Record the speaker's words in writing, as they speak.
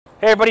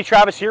Hey everybody,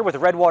 Travis here with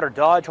Redwater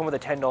Dodge, home of the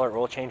 $10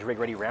 oil change rig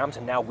ready Rams,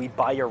 and now we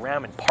buy your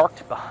Ram. And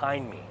parked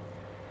behind me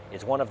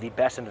is one of the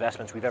best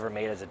investments we've ever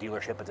made as a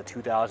dealership. It's a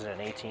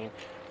 2018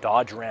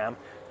 Dodge Ram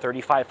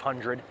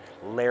 3500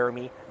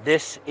 Laramie.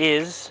 This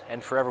is,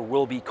 and forever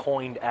will be,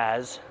 coined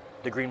as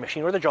the Green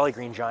Machine or the Jolly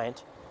Green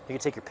Giant. You can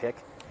take your pick.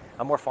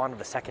 I'm more fond of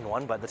the second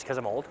one, but that's because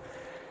I'm old.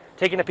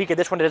 Taking a peek at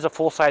this one, it is a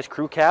full-size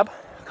crew cab.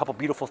 A couple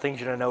beautiful things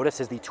you're going to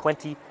notice is the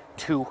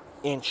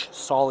 22-inch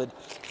solid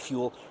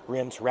fuel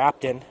rims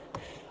wrapped in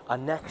a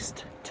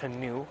next to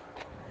new,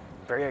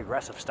 very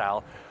aggressive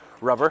style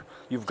rubber.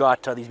 You've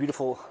got these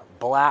beautiful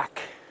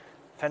black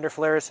fender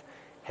flares,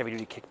 heavy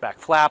duty kickback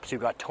flaps.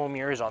 You've got tow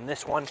mirrors on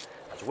this one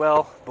as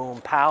well.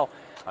 Boom, pow.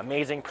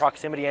 Amazing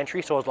proximity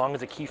entry, so as long as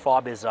the key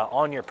fob is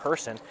on your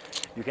person,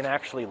 you can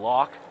actually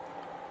lock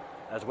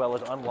as well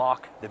as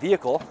unlock the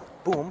vehicle.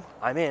 Boom,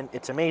 I'm in.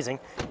 It's amazing.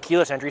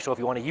 Keyless entry, so if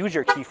you want to use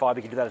your key fob,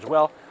 you can do that as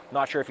well.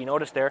 Not sure if you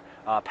noticed there,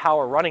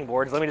 power running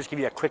boards. Let me just give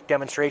you a quick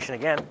demonstration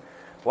again.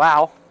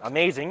 Wow,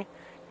 amazing.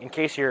 In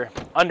case you're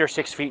under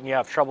 6 feet and you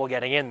have trouble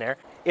getting in there.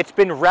 It's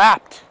been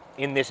wrapped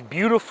in this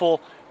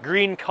beautiful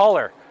green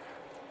color.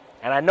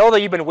 And I know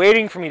that you've been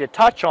waiting for me to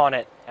touch on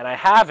it, and I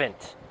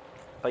haven't.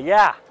 But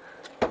yeah,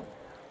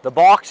 the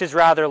box is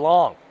rather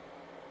long.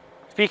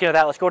 Speaking of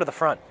that, let's go to the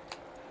front.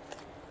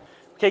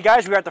 Okay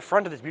guys, we're at the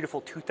front of this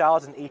beautiful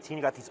 2018.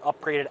 You got these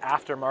upgraded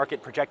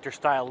aftermarket projector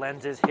style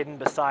lenses hidden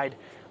beside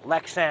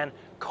Lexan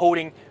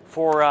coating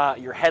for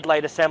your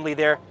headlight assembly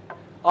there.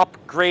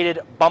 Upgraded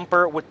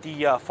bumper with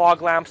the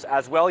fog lamps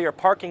as well. Your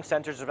parking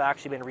sensors have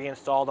actually been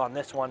reinstalled on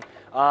this one.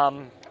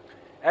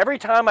 Every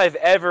time I've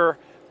ever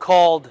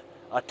called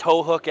a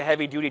tow hook a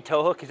heavy duty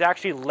tow hook has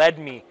actually led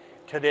me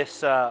to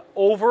this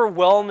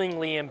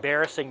overwhelmingly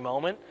embarrassing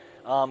moment,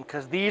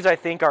 because these I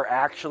think are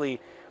actually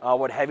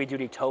what heavy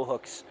duty tow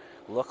hooks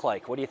look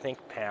like. What do you think,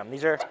 Pam?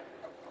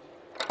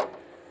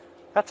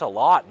 That's a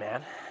lot,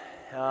 man.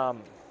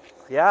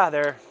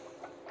 Yeah,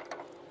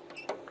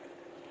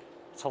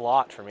 it's a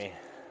lot for me.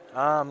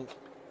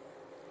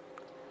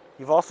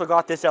 You've also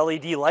got this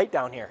LED light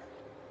down here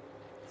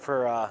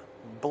for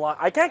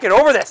I can't get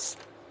over this.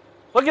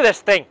 Look at this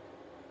thing.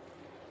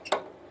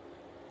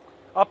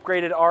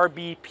 Upgraded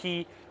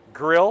RBP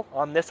grill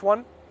on this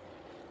one.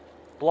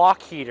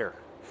 Block heater,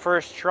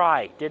 first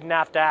try. Didn't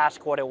have to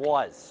ask what it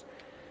was.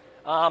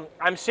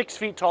 I'm 6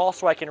 feet tall,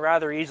 so I can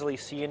rather easily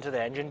see into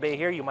the engine bay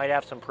here. You might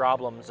have some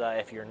problems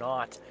if you're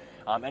not.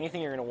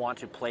 Anything you're going to want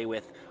to play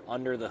with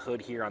under the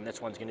hood here on this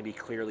one's going to be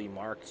clearly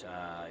marked.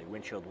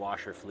 Windshield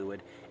washer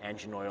fluid,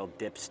 engine oil,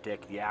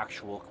 dipstick, the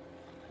actual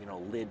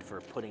lid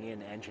for putting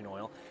in engine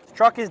oil. The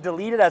truck is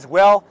deleted as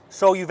well,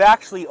 so you've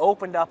actually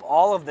opened up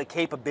all of the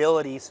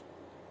capabilities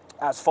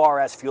as far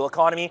as fuel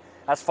economy,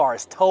 as far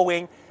as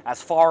towing,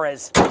 as far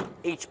as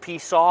HP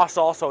sauce,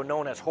 also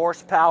known as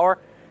horsepower.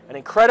 An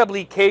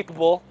incredibly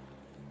capable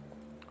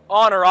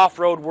on or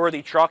off-road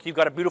worthy truck. You've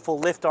got a beautiful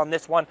lift on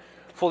this one,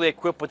 fully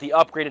equipped with the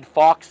upgraded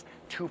Fox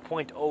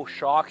 2.0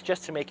 shocks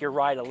just to make your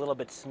ride a little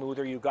bit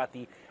smoother. You've got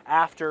the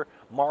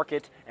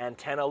aftermarket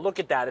antenna. Look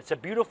at that. It's a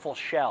beautiful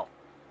shell.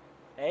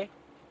 Eh?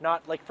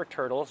 Not like for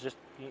turtles. Just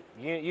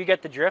you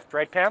get the drift,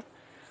 right, Pam?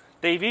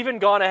 They've even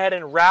gone ahead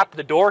and wrapped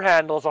the door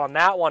handles on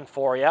that one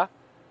for you.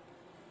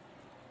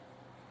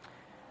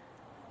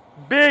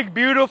 Big,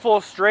 beautiful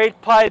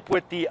straight pipe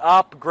with the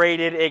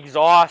upgraded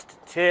exhaust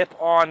tip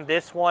on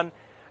this one.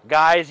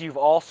 Guys, you've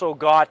also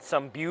got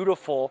some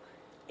beautiful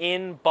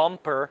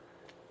in-bumper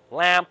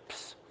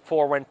lamps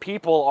for when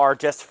people are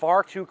just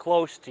far too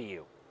close to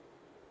you.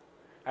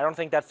 I don't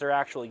think that's their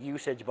actual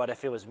usage, but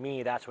if it was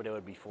me, that's what it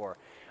would be for.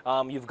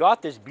 You've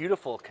got this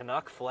beautiful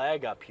Canuck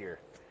flag up here.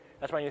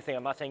 That's my new thing.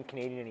 I'm not saying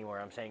Canadian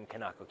anymore. I'm saying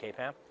Canuck, okay,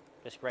 Pam?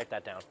 Just write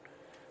that down.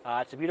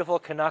 It's a beautiful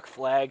Canuck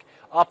flag,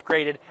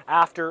 upgraded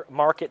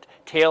aftermarket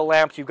tail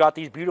lamps. You've got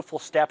these beautiful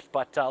steps,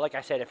 but like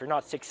I said, if you're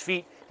not 6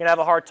 feet, you're going to have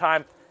a hard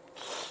time,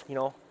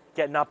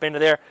 getting up into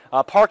there.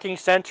 Parking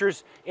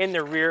sensors in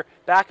the rear,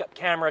 backup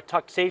camera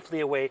tucked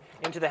safely away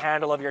into the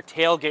handle of your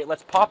tailgate.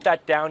 Let's pop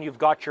that down. You've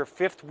got your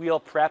fifth wheel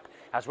prep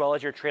as well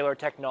as your trailer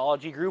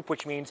technology group,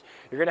 which means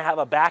you're going to have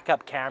a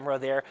backup camera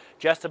there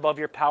just above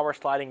your power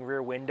sliding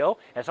rear window.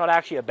 And it's not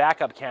actually a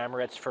backup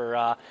camera. It's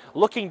for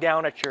looking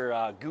down at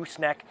your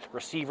gooseneck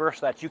receiver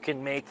so that you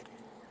can make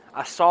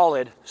a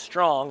solid,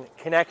 strong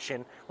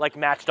connection like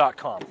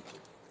Match.com.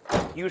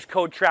 Use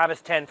code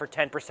Travis10 for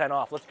 10%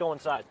 off. Let's go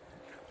inside.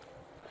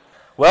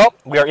 Well,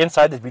 we are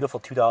inside this beautiful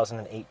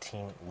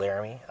 2018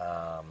 Laramie.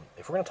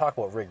 If we're going to talk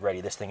about rig ready,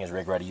 this thing is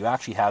rig ready. You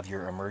actually have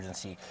your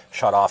emergency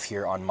shut off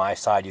here on my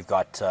side. You've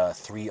got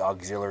 3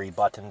 auxiliary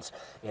buttons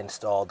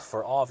installed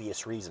for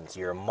obvious reasons.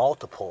 Your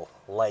multiple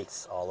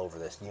lights all over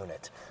this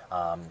unit.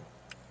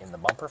 In the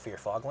bumper for your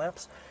fog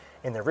lamps,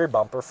 in the rear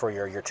bumper for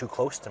your "you're too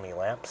close to me"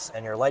 lamps,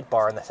 and your light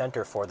bar in the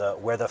center for the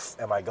 "where the f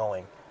am I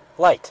going"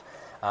 light.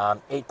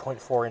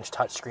 8.4-inch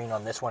touchscreen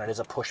on this one. It is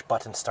a push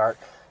button start.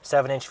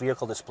 7-inch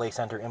vehicle display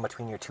center in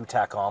between your 2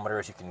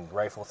 tachometers. You can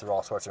rifle through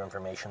all sorts of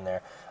information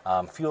there.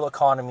 Fuel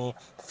economy,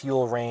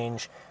 fuel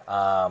range,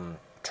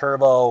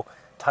 turbo,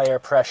 tire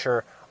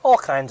pressure, all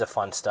kinds of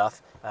fun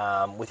stuff.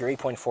 With your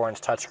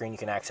 8.4-inch touchscreen, you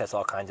can access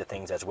all kinds of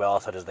things as well,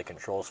 such as the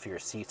controls for your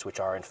seats, which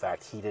are in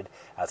fact heated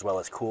as well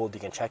as cooled.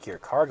 You can check your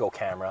cargo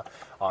camera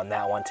on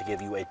that one to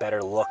give you a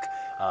better look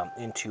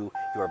into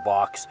your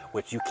box,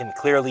 which you can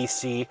clearly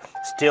see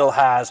still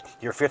has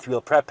your fifth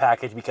wheel prep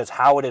package, because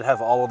how would it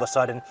have all of a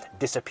sudden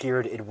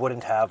disappeared? It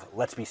wouldn't have.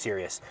 Let's be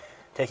serious.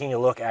 Taking a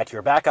look at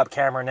your backup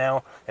camera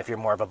now, if you're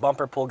more of a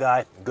bumper pull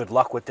guy, good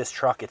luck with this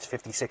truck. It's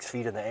 56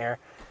 feet in the air.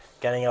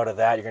 Getting out of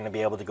that, you're going to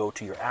be able to go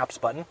to your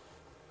apps button.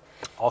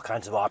 All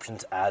kinds of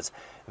options, as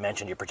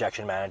mentioned, your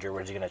projection manager,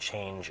 where you're going to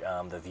change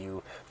the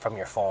view from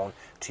your phone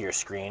to your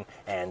screen,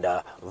 and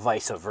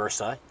vice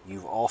versa.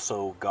 You've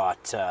also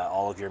got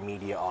all of your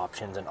media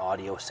options and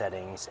audio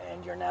settings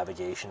and your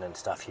navigation and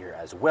stuff here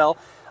as well.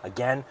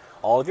 Again,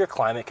 all of your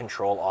climate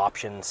control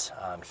options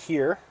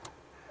here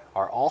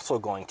are also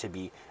going to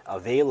be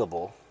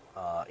available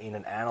in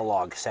an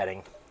analog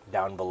setting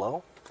down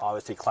below.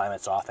 Obviously,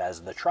 climate's off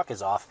as the truck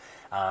is off.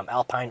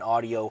 Alpine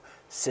audio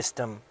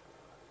system,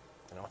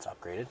 you know, it's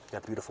upgraded.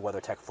 Got the beautiful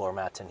WeatherTech floor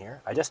mats in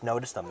here. I just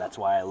noticed them, that's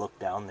why I looked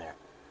down there.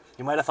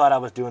 You might have thought I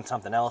was doing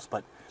something else,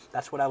 but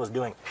that's what I was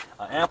doing.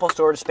 Ample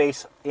storage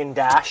space in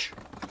dash,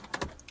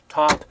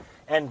 top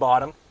and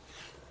bottom.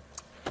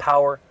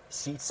 Power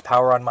seats,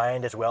 power on my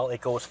end as well.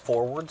 It goes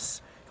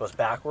forwards, it goes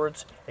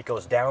backwards, it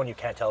goes down. You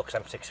can't tell because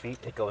I'm 6 feet.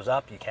 It goes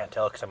up, you can't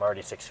tell because I'm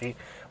already 6 feet.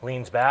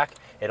 Leans back,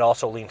 it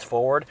also leans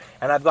forward.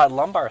 And I've got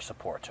lumbar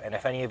support. And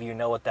if any of you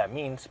know what that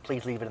means,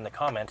 please leave it in the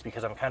comments,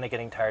 because I'm kind of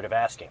getting tired of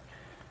asking.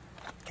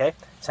 Okay,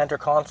 center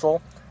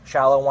console,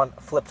 shallow one,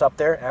 flips up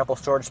there, ample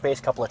storage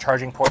space, couple of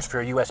charging ports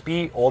for your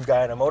USB, old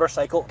guy on a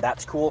motorcycle,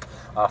 that's cool.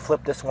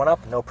 Flip this one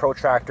up, no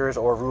protractors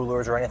or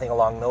rulers or anything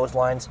along those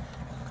lines.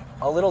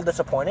 A little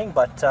disappointing,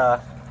 but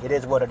it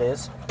is what it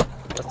is.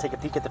 Let's take a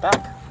peek at the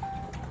back.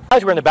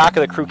 Guys, we're in the back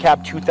of the Crew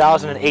Cab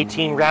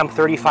 2018 Ram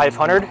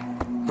 3500.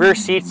 Rear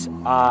seats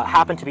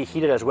happen to be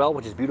heated as well,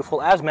 which is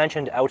beautiful. As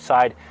mentioned,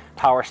 outside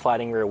power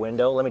sliding rear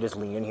window. Let me just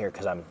lean in here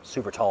because I'm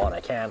super tall and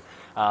I can.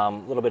 A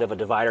little bit of a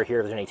divider here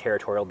if there's any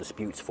territorial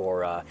disputes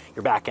for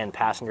your back end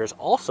passengers.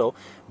 Also,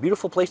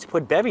 beautiful place to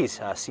put bevies,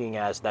 seeing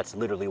as that's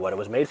literally what it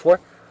was made for.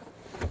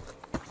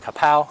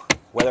 Kapow.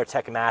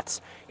 WeatherTech mats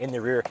in the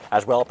rear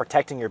as well,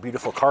 protecting your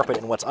beautiful carpet.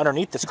 And what's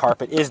underneath this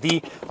carpet is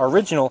the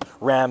original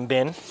Ram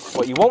bin.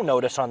 What you won't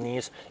notice on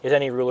these is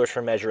any rulers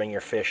for measuring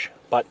your fish,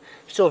 but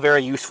still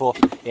very useful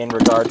in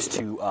regards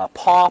to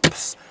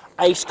pops,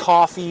 iced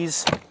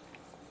coffees,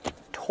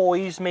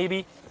 toys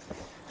maybe.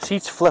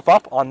 Seats flip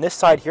up. On this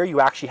side here, you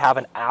actually have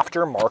an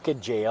aftermarket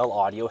JL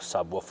Audio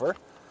subwoofer.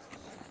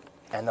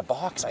 And the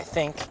box, I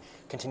think,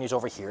 continues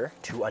over here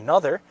to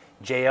another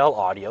JL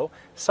Audio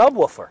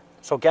subwoofer.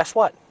 So guess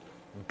what?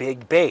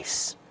 Big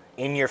bass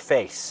in your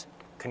face.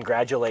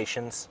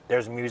 Congratulations,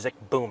 there's music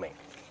booming.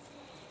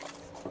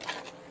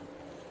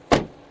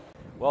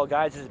 Well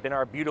guys, this has been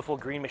our beautiful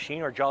green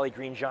machine, or Jolly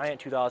Green Giant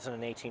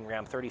 2018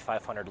 Ram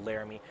 3500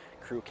 Laramie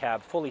Crew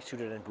Cab, fully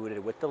suited and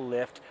booted with the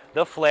lift,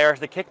 the flares,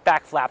 the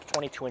kickback flaps,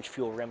 22-inch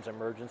fuel rims,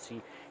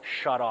 emergency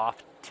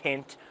shut-off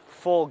tint,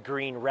 full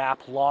green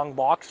wrap, long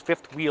box,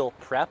 fifth wheel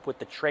prep with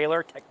the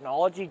trailer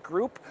technology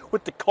group,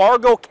 with the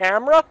cargo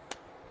camera.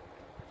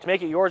 To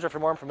make it yours, or for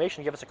more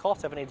information, give us a call,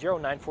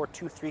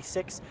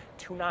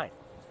 780-942-3629.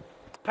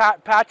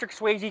 Patrick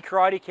Swayze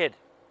Karate Kid,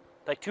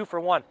 like 2 for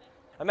 1.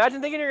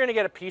 Imagine thinking you're going to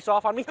get a piece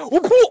off on me.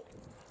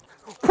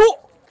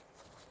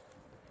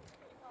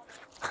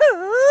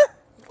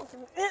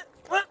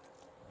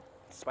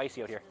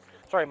 Spicy out here.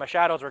 Sorry, my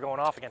shadows are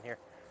going off again here.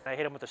 I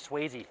hit him with a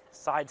Swayze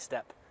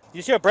sidestep.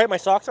 You see how bright my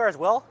socks are as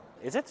well?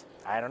 Is it?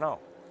 I don't know.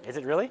 Is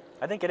it really?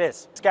 I think it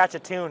is. Sketch a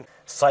tune.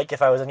 Psych,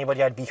 if I was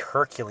anybody, I'd be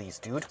Hercules,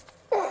 dude.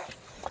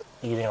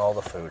 Eating all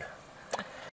the food.